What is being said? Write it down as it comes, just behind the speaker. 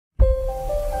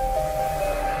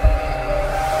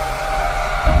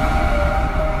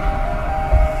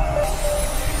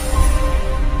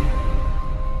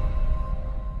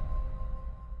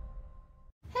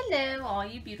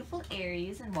beautiful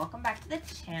Aries, and welcome back to the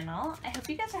channel. I hope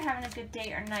you guys are having a good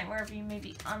day or night wherever you may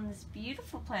be on this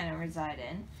beautiful planet reside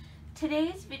in.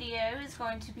 Today's video is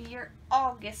going to be your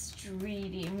August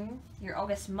reading, your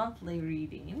August monthly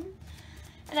reading.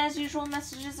 And as usual,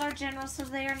 messages are general, so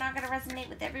they are not going to resonate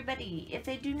with everybody. If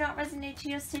they do not resonate to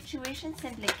your situation,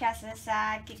 simply cast it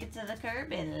aside, kick it to the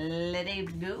curb, and let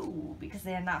it go, because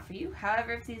they are not for you.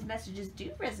 However, if these messages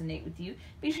do resonate with you,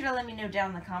 be sure to let me know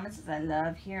down in the comments, as I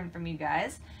love hearing from you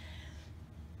guys.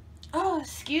 Oh,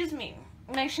 excuse me.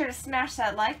 Make sure to smash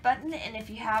that like button, and if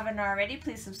you haven't already,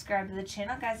 please subscribe to the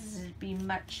channel, guys. This would be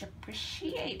much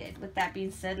appreciated. With that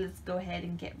being said, let's go ahead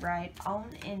and get right on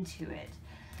into it.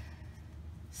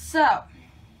 So,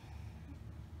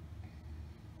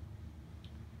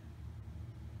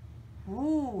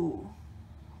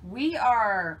 we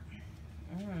are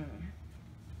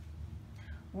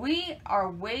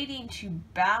waiting to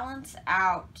balance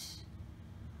out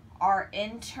our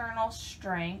internal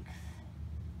strength,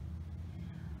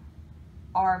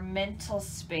 our mental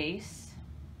space,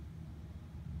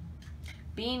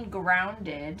 being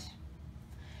grounded,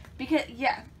 because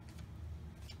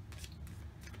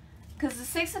because the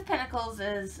Six of Pentacles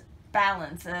is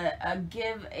balance,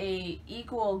 a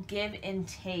equal give and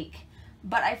take.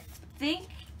 But I think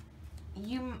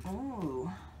you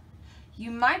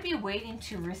might be waiting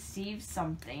to receive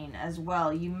something as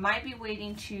well. You might be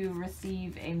waiting to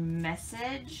receive a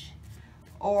message,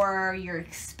 or you're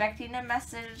expecting a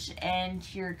message, and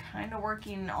you're kind of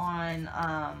working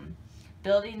on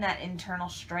building that internal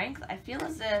strength. I feel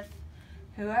as if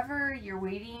whoever you're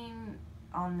waiting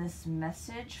on this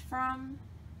message from,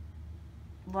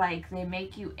 like, they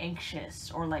make you anxious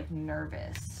or like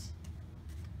nervous.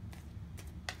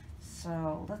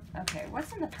 So okay,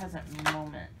 what's in the present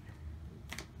moment?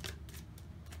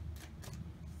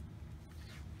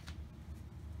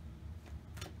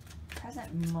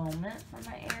 Present moment for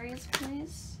my Aries,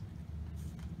 please.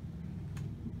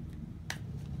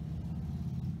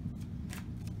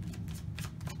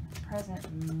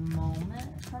 Present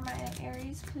moment for my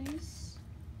Aries, please.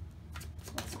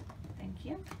 Thank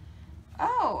you.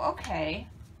 Oh, okay.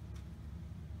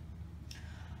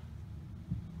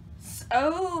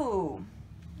 Oh,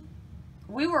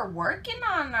 we were working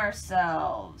on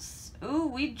ourselves. Ooh,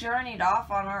 we journeyed off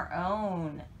on our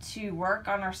own to work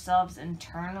on ourselves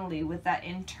internally with that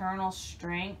internal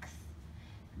strength,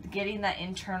 getting that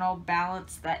internal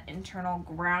balance, that internal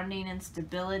grounding and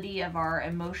stability of our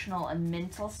emotional and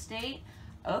mental state.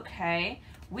 Okay.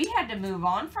 We had to move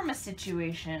on from a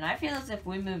situation. I feel as if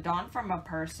we moved on from a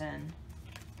person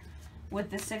with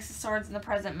the Six of Swords in the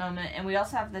present moment. And we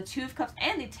also have the Two of Cups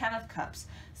and the Ten of Cups.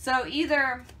 So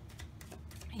either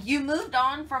you moved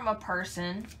on from a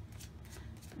person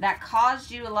that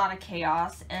caused you a lot of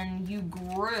chaos and you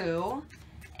grew,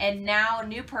 and now a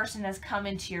new person has come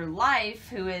into your life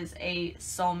who is a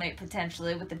soulmate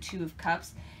potentially with the Two of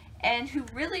Cups, and who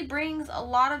really brings a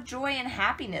lot of joy and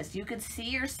happiness. You could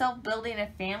see yourself building a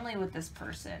family with this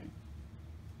person.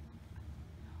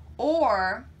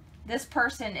 Or this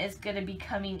person is going to be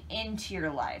coming into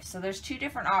your life. So there's two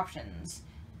different options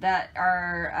that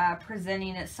are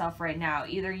presenting itself right now.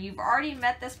 Either you've already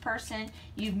met this person,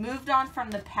 you've moved on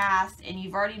from the past, and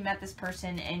you've already met this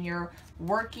person and you're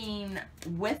working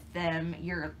with them.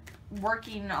 You're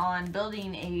working on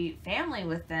building a family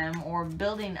with them or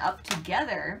building up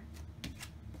together.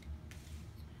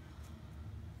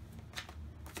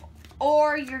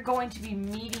 Or you're going to be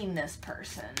meeting this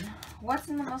person. What's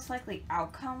in the most likely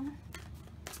outcome?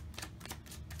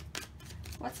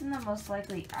 What's in the most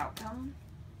likely outcome?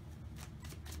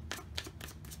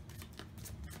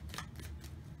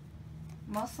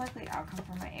 Most likely outcome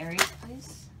for my Aries,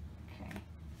 please. Okay.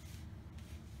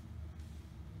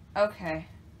 Okay.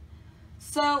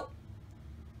 So,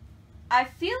 I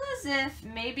feel as if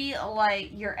maybe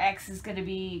like your ex is going to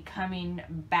be coming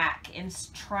back and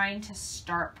trying to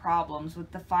start problems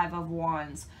with the Five of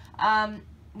Wands.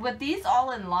 With these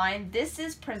all in line, this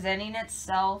is presenting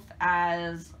itself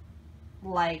as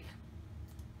like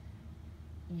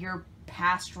your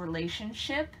past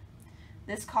relationship.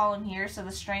 This column here, so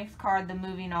the Strength card, the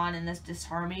moving on, and this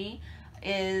disharmony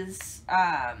is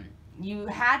you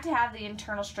had to have the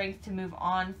internal strength to move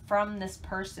on from this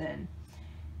person.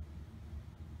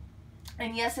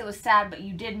 And yes, it was sad, but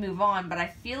you did move on. But I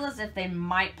feel as if they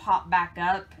might pop back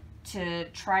up to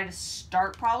try to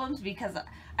start problems, because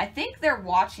I think they're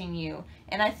watching you.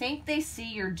 And I think they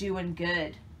see you're doing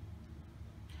good.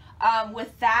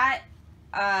 With that,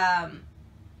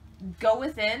 go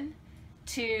within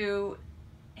to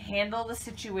handle the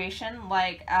situation.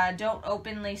 Like, don't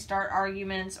openly start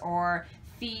arguments or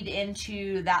feed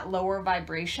into that lower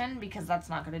vibration, because that's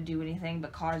not going to do anything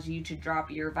but cause you to drop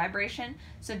your vibration.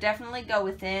 So definitely go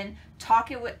within,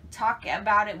 talk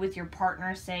about it with your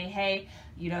partner. Say, hey,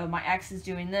 you know, my ex is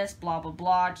doing this, blah blah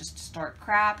blah, just to start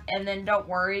crap. And then don't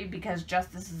worry, because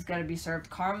justice is going to be served.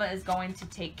 Karma is going to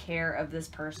take care of this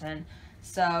person.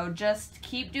 So just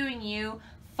keep doing you.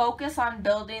 Focus on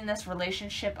building this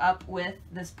relationship up with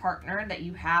this partner that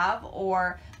you have,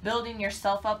 or building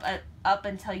yourself up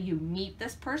until you meet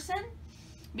this person.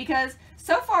 Because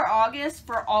so far August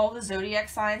for all the zodiac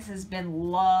signs has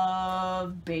been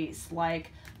love based.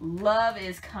 Like, love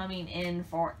is coming in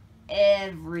for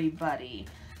everybody.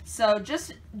 So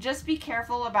just be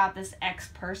careful about this ex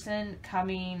person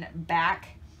coming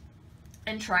back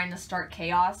and trying to start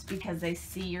chaos, because they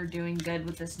see you're doing good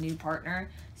with this new partner.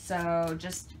 So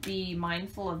just be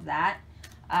mindful of that,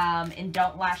 and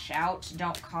don't lash out.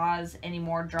 Don't cause any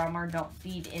more drama. Don't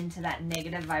feed into that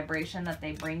negative vibration that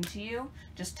they bring to you.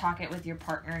 Just talk it with your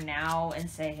partner now and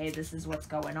say, hey, this is what's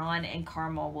going on, and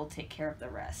karma will take care of the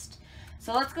rest.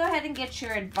 So let's go ahead and get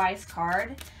your advice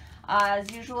card.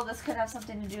 As usual, this could have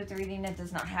something to do with the reading. It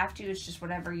does not have to. It's just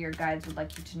whatever your guides would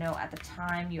like you to know at the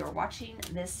time you are watching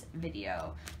this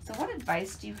video. So what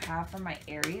advice do you have for my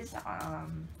Aries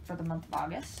for the month of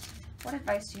August? What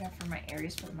advice do you have for my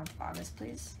Aries for the month of August,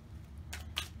 please?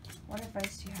 What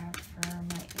advice do you have for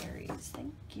my Aries?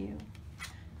 Thank you.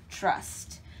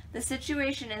 Trust. The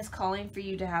situation is calling for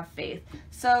you to have faith.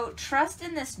 So trust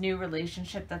in this new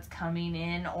relationship that's coming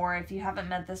in, or if you haven't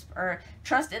met this, or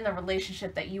trust in the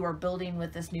relationship that you are building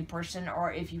with this new person,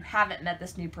 or if you haven't met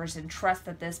this new person, trust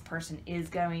that this person is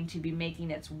going to be making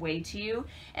its way to you.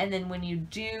 And then when you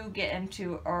do get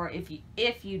into, or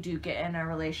if you do get in a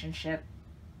relationship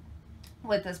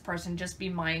with this person, just be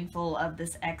mindful of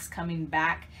this ex coming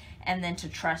back, and then to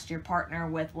trust your partner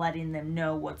with letting them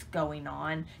know what's going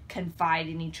on, confide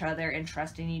in each other and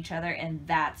trusting each other, and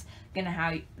that's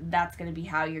gonna be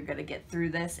how you're gonna get through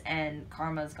this, and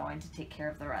karma is going to take care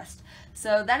of the rest.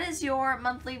 So that is your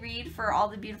monthly read for all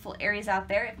the beautiful Aries out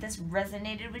there. If this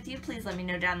resonated with you, please let me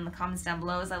know down in the comments down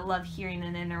below, as I love hearing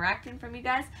and interacting from you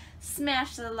guys.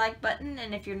 Smash the like button,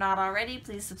 and if you're not already,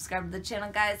 please subscribe to the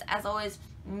channel, guys. As always,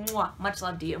 mwah, much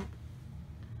love to you.